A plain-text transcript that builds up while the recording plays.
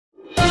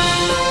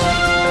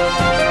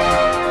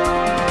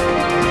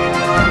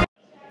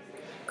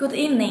Good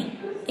evening.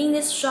 In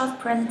this short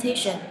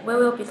presentation, we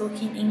will be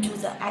looking into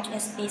the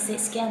HSBC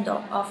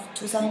scandal of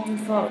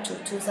 2004 to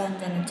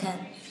 2010.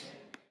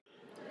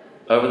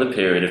 Over the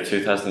period of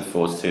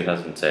 2004 to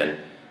 2010,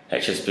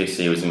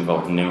 HSBC was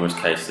involved in numerous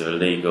cases of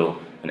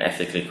illegal and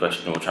ethically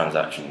questionable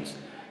transactions.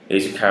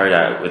 These were carried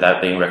out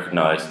without being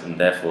recognised and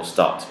therefore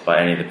stopped by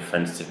any of the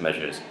preventative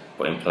measures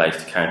put in place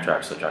to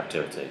counteract such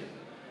activity.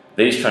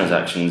 These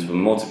transactions were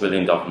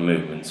multi-billion-dollar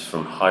movements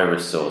from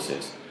high-risk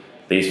sources.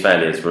 These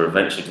failures were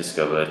eventually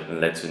discovered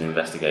and led to an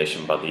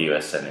investigation by the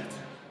US Senate.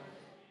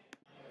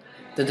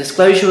 The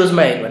disclosure was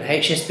made when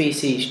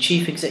HSBC's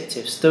chief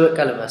executive Stuart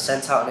Gulliver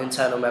sent out an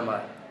internal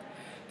memo.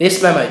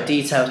 This memo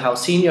detailed how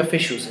senior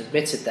officials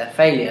admitted their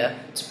failure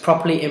to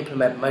properly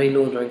implement money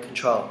laundering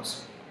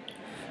controls.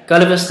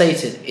 Gulliver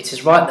stated, "It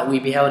is right that we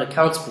be held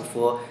accountable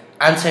for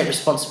and take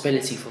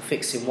responsibility for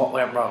fixing what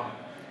went wrong.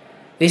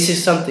 This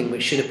is something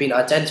which should have been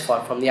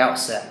identified from the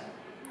outset."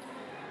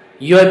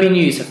 UOB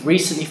News have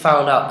recently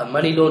found out that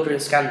money laundering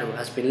scandal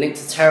has been linked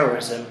to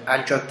terrorism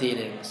and drug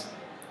dealings.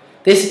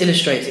 This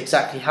illustrates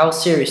exactly how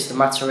serious the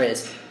matter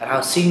is and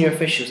how senior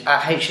officials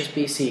at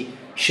HSBC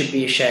should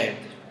be ashamed.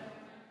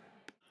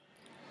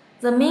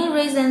 The main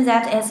reason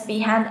that is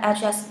behind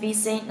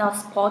HSBC not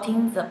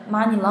supporting the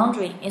money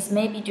laundering is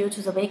maybe due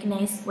to the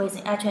weakness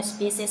within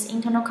HSBC's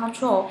internal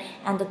control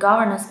and the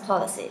governance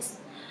policies.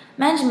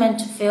 Management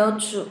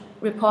failed to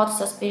report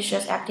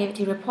suspicious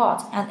activity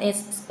reports, and it's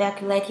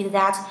speculated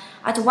that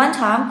at one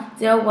time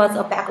there was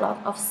a backlog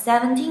of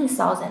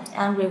 17,000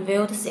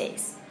 unrevealed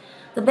sales.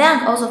 The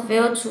bank also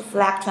failed to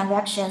flag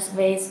transactions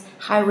with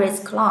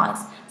high-risk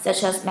clients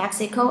such as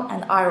Mexico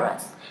and Iran,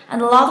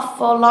 and allowed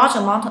for large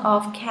amount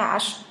of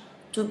cash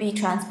to be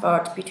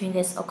transferred between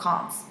these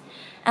accounts,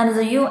 and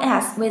the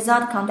US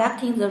without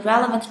conducting the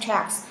relevant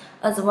checks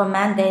as were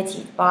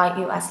mandated by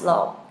US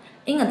law.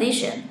 In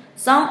addition,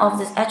 some of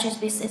these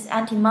HSBC's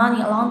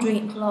anti-money laundering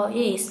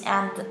employees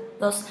and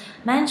those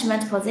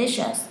management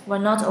positions were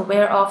not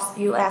aware of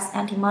US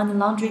anti-money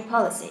laundering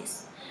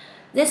policies.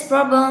 This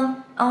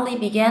problem only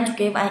began to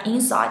give an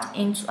insight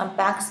into a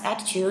bank's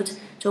attitude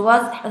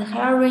towards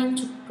adhering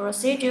to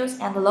procedures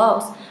and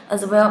laws,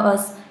 as well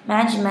as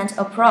management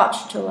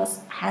approach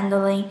towards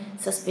handling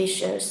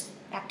suspicious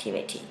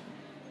activity.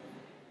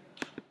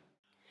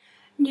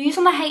 News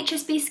on the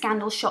HSB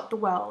scandal shocked the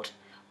world.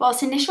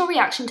 Whilst initial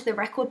reaction to the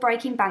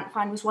record-breaking bank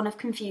fine was one of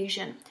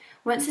confusion,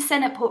 once the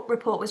Senate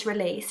report was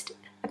released,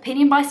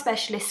 opinion by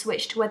specialists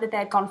switched to whether they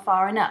had gone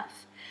far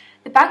enough.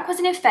 The bank was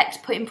in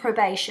effect put in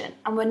probation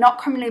and were not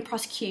criminally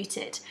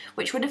prosecuted,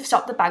 which would have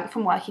stopped the bank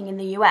from working in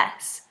the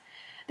US.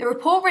 The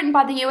report written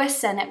by the US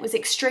Senate was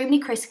extremely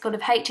critical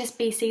of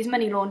HSBC's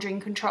money laundering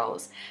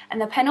controls,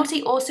 and the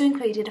penalty also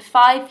included a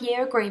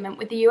 5-year agreement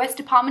with the US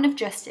Department of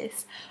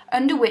Justice,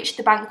 under which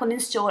the bank will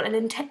install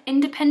an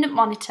independent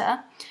monitor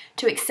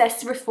to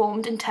assess the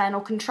reformed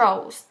internal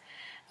controls.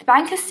 The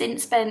bank has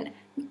since spent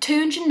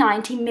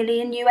 $290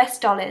 million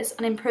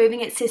on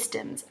improving its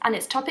systems, and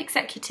its top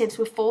executives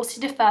were forced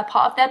to defer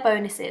part of their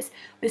bonuses,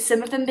 with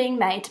some of them being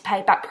made to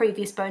pay back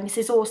previous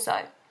bonuses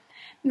also.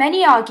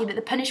 Many argue that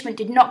the punishment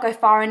did not go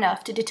far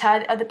enough to deter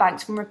the other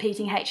banks from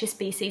repeating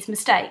HSBC's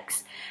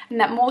mistakes, and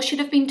that more should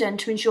have been done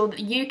to ensure that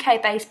the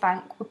UK-based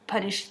bank were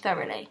punished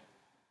thoroughly.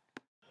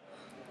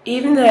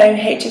 Even though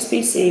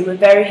HSBC were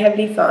very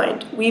heavily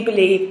fined, we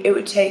believe it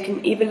would take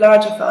an even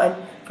larger fine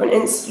for an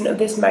incident of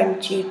this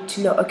magnitude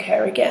to not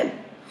occur again.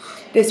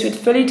 This would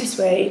fully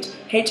dissuade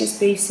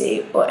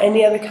HSBC or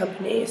any other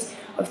companies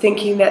of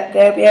thinking that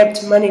they'll be able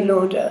to money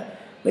launder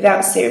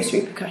without serious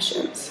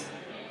repercussions.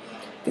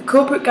 The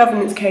Corporate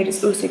Governance Code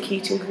is also key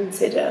to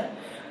consider,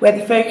 where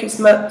the focus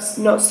must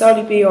not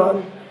solely be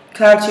on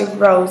clarity of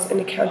roles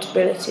and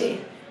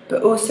accountability,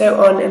 but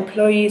also on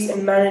employees'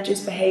 and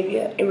managers'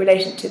 behaviour in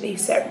relation to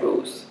these set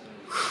rules.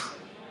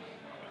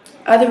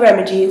 Other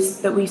remedies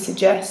that we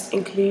suggest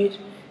include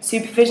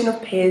supervision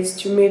of peers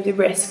to remove the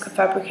risk of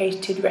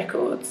fabricated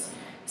records,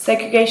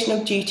 segregation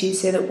of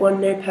duties so that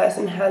no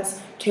person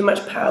has too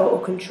much power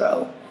or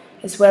control,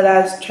 as well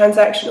as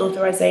transaction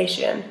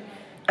authorisation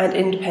and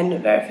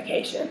independent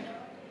verification.